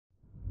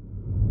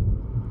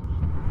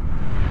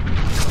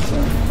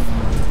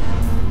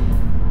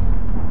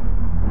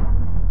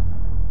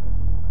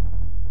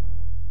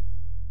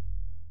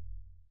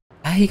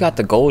he got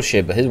the gold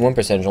shit, but his win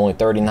percentage is only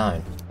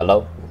 39.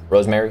 Hello?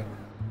 Rosemary?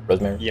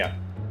 Rosemary? Yeah.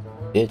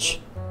 Bitch.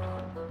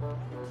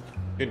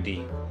 Good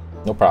D.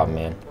 No problem,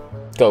 man.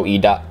 Go,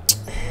 E-Dot.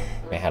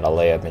 Man had a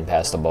layup and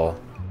passed the ball.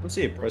 Let's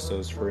see if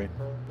Presto's free.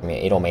 I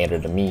mean, it don't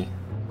matter to me.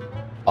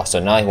 Oh, so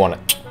now he wanna...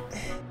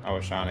 I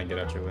was trying to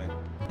get out your way.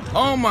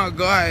 Oh my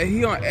god,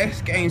 he on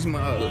X Games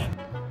mode.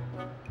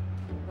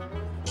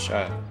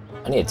 Shot.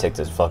 I need to take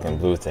this fucking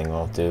blue thing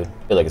off, dude.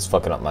 I feel like it's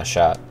fucking up my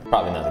shot.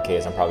 Probably not the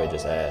case. I'm probably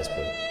just ass,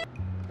 but...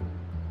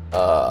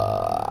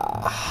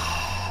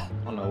 I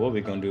don't know what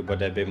we gonna do about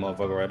that big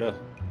motherfucker right there.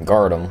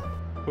 Guard him.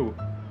 Who?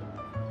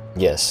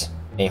 Yes.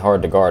 Ain't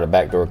hard to guard a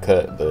backdoor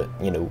cut, but,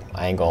 you know,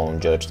 I ain't gonna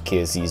judge the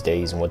kids these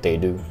days and what they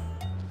do.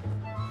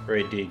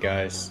 Great D,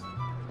 guys.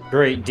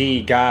 Great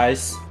D,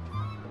 guys.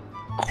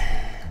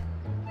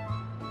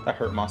 That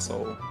hurt my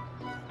soul.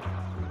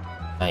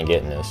 I ain't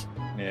getting this.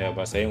 Yeah,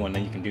 but I say, ain't one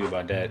thing you can do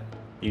about that.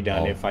 You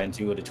down there fighting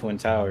 2 of the Twin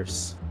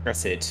Towers. I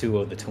said 2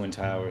 of the Twin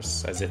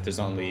Towers, as if there's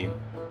only...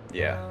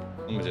 Yeah,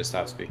 I'm gonna just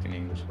stop speaking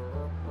English.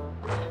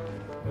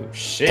 Oh,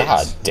 shit.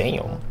 God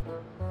damn.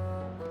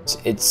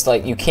 It's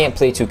like you can't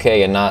play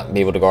 2K and not be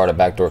able to guard a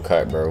backdoor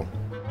cut, bro.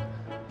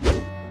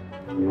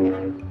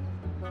 I'm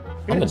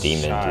a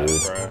demon, shot,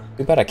 dude. Bro.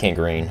 Too bad I can't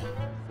green.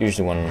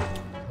 Usually when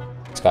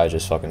this guy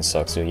just fucking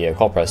sucks, so yeah,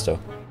 call Presto.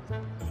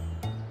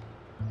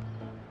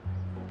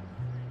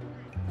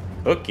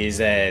 Cook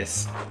his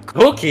ass.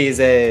 Cook his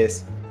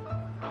ass.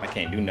 I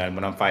can't do nothing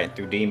when I'm fighting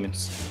through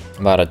demons.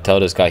 I'm about to tell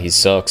this guy he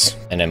sucks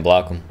and then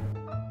block him.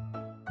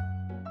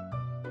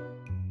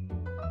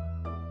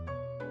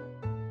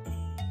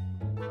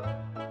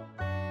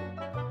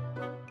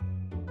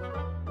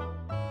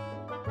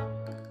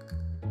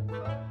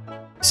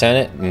 Send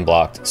it and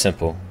blocked.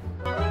 Simple.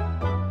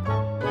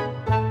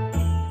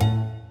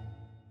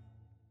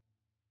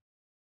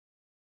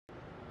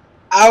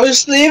 I was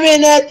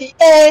sleeping at the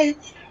edge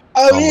of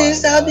Oh my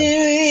this God.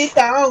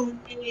 without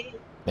me.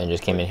 Man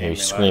just came in here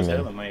screaming.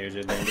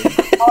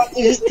 All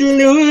this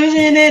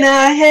delusion in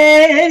our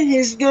head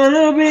is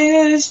gonna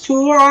bring us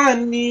to our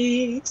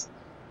knees.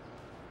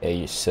 Yeah,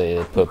 you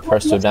say put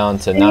Presto down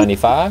to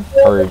 95.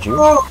 Heard you.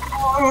 Mute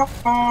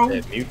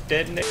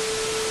that nigga.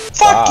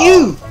 Fuck Wow.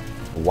 you!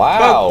 Wow.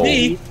 Fuck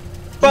me.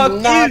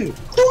 Fuck Not- you.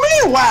 What do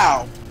you mean,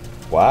 wow?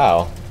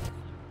 Wow.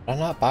 Did I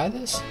not buy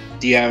this?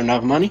 Do you have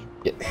enough money?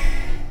 Yeah.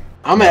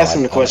 I'm No,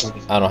 asking the I question.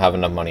 I don't have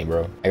enough money,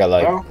 bro. I got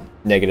like Bro?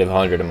 negative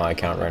 100 in my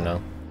account right now.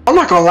 I'm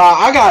not gonna lie,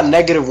 I got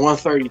negative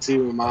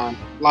 132 in mine.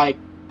 Like,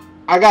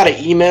 I got an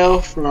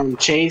email from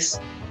Chase,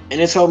 and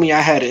it told me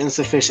I had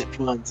insufficient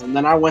funds. And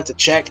then I went to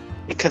check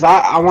because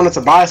I wanted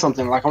to buy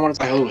something. Like, I wanted to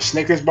buy a little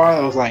Snickers bar.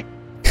 It was like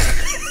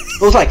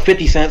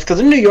 50 cents.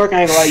 Because in New York,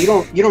 I ain't gonna lie, you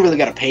don't really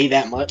gotta pay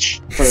that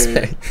much for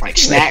like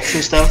snacks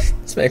and stuff.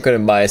 This man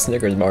couldn't buy a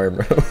Snickers bar,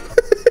 bro.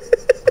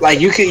 Like,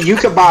 you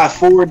could buy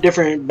 4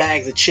 different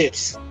bags of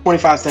chips,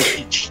 25 cents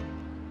each.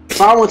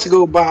 So I went to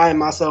go buy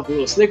myself a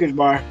little Snickers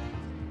bar,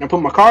 and I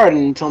put my card in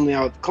and told me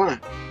I would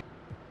decline.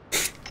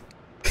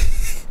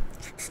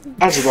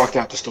 I just walked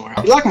out the store.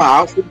 You like my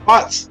outfit,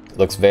 Potts?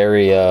 Looks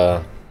very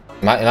am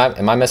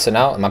I missing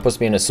out? Am I supposed to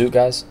be in a suit,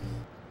 guys?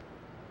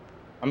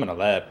 I'm in a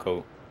lab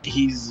coat.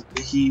 He's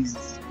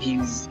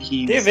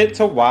Give it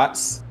to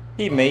Watts.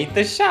 He made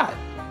the shot.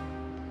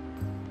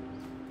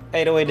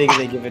 Hey, the way niggas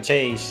they give a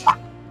change.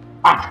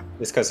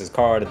 It's because his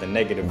card is the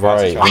negative.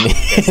 Right.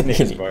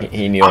 Snickers bar.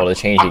 He need all the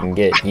change he can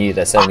get. He needed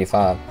that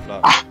 75.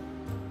 No.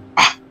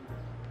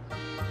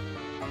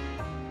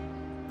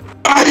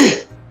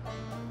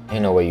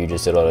 Ain't no way you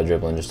just did all the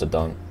dribbling just to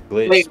dunk.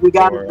 Glitch Wait, we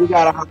got or- to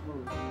hop on.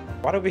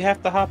 Why do we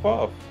have to hop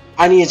off?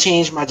 I need to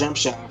change my jump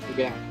shot. I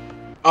forgot.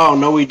 Oh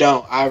no, we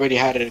don't. I already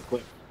had it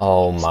equipped.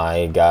 Oh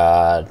my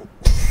god.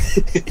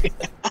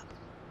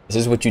 Is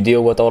this what you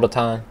deal with all the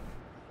time?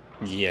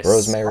 Yes.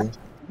 Rosemary?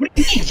 What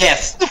do you mean,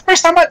 yes? The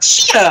first time I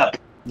shut up.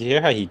 You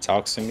hear how he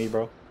talks to me,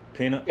 bro?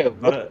 Peanut Yeah,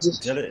 butter,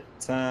 just- jelly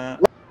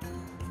time.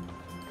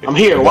 I'm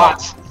here.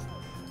 Watch.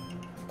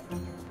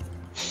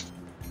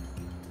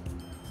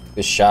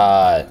 Good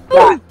shot.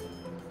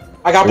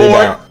 I got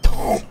Rebound.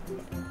 bored.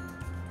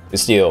 Good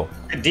steal.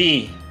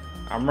 D.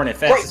 I'm running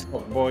fast as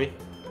fuck, boy.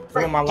 Who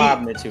am I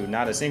lobbing it to?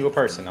 Not a single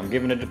person. I'm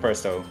giving it to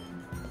Presto.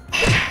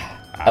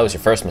 That was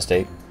your first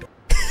mistake.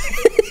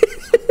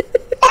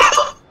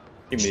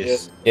 Give me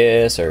this.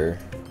 Yes, sir.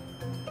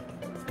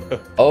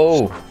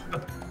 Oh,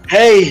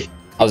 Hey,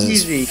 I was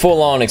Easy.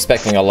 full on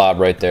expecting a lob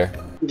right there.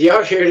 do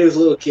y'all hear this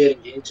little kid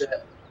in game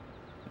chat?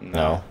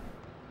 No.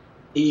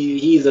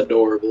 He's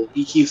adorable.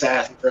 He keeps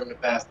asking for him to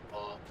pass the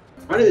ball.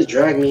 Why did it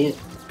drag me in?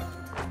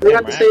 They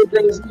got the same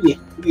thing as me.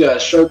 You gotta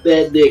stroke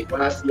that dick,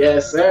 boss.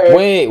 Yes, sir.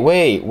 Wait.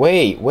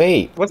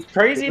 What's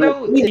crazy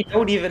though? He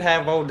don't even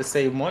have all the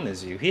same one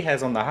as you. He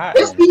has on the high.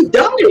 Yes, end. he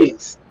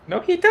does.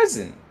 No, he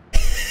doesn't.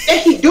 Yeah,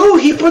 he do.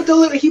 He put the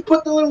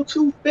little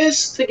 2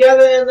 fists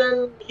together, and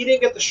then he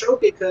didn't get to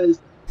stroke it because.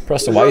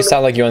 Preston, why you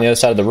sound like you're on the other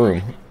side of the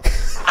room?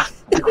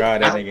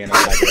 God, that nigga ain't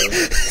on my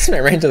This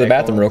man ran to the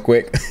bathroom real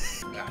quick.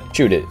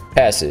 Shoot it.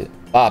 Pass it.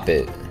 Bop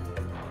it.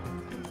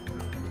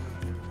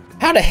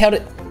 How the hell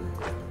did...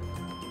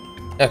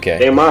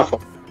 Okay. Ain't my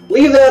fault.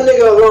 Leave that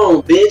nigga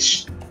alone,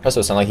 bitch. That's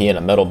what sound like he in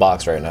a metal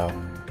box right now.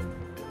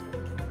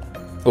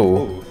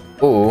 Ooh.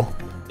 Ooh.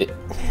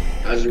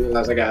 I just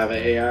realized I gotta have an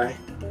AI.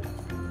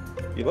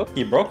 You look,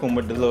 you broke him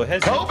with the little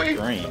hesitant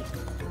green.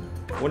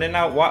 When in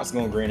out, Watt's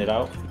gonna green it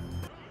out.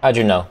 How'd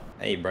you know?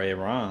 Hey, bro, it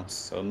rhymes,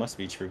 so it must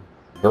be true.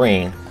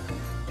 Green.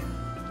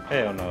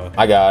 Hell no.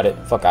 I got it.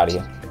 Fuck out of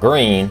here.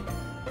 Green.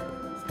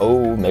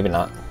 Oh, maybe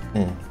not.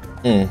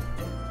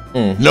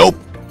 Nope.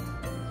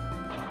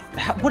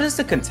 What is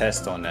the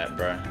contest on that,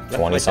 bro?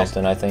 20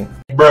 something, I think.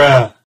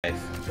 Bruh.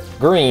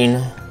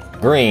 Green.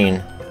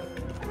 Green.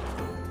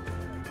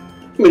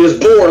 Give me this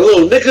board,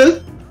 little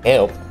nigga.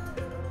 Help.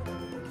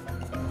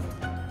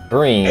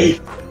 Green.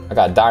 I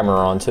got Dimer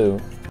on too.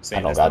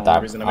 I don't got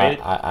Dimer.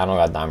 I don't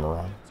got Dimer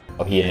on.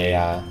 Oh, he an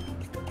AI.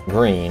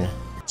 Green.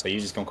 So you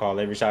just gonna call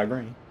every shot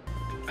green?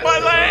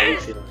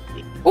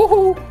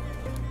 Woohoo!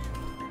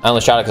 I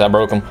only shot it because I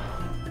broke him.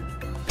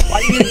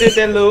 Why you did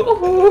that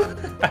little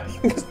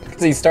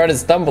Because he started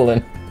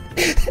stumbling.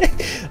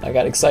 I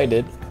got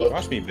excited.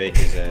 Watch me bake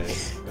his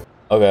ass.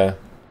 Okay.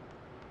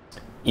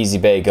 Easy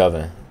bake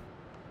oven.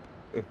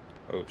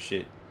 Oh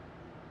shit.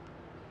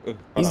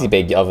 Easy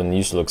bake oven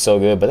used to look so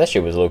good, but that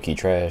shit was low-key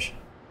trash.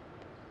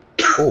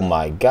 Oh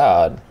my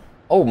god.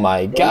 Oh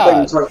my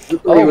god.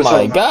 Oh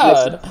my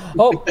god.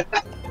 Oh.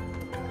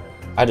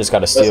 I just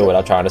gotta steal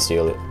without trying to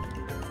steal it.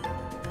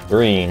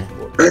 Green.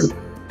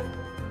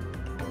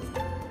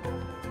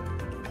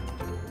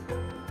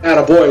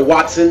 Attaboy,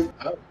 Watson.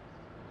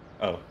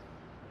 Oh.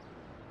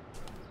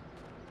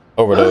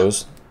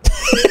 Overdose.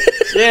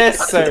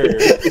 Yes, sir.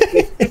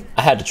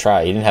 I had to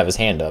try. He didn't have his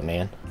hand up,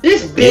 man.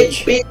 This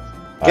bitch.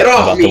 Get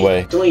off me.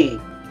 Way.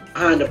 Swing.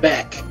 Behind the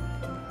back.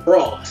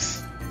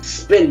 Cross.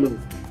 Spin move.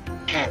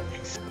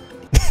 Harris.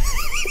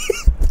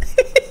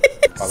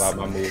 Call out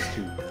my moves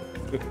too.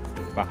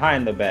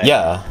 Behind the back.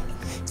 Yeah.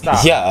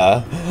 Stop.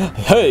 Yeah.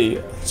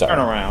 Hey. Sorry. Turn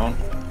around.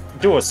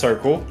 Do a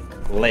circle.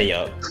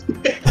 Layup.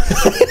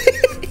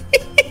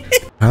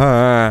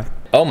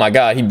 Oh my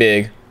god, he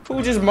big.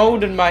 Who just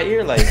mowed in my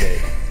ear like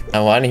that?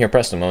 Oh, I didn't hear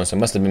Presto moan, so it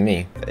must have been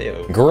me.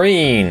 Ew.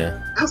 Green.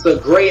 That's a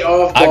great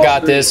off. I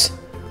got this.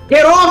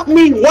 Get off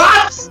me,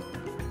 Watts!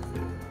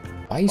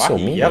 Why you so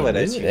mean? Yelling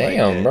at you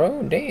Damn, like that?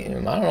 bro.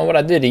 Damn. I don't know what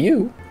I did to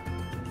you.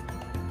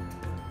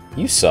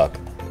 You suck.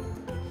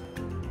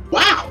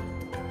 Wow.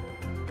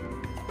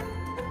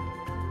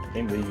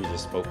 Can't believe you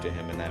just spoke to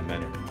him in that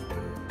manner.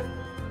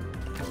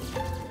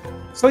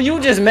 So you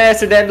just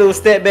mastered that little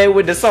step back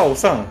with the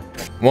sauce, huh?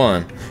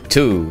 1,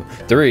 2,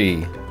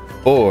 3,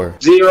 4,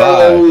 Zero,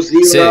 5,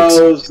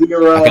 zero, 6.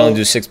 zero. I can only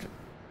do 6.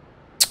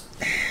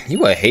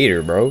 You a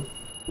hater, bro.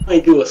 I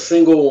ain't do a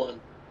single one.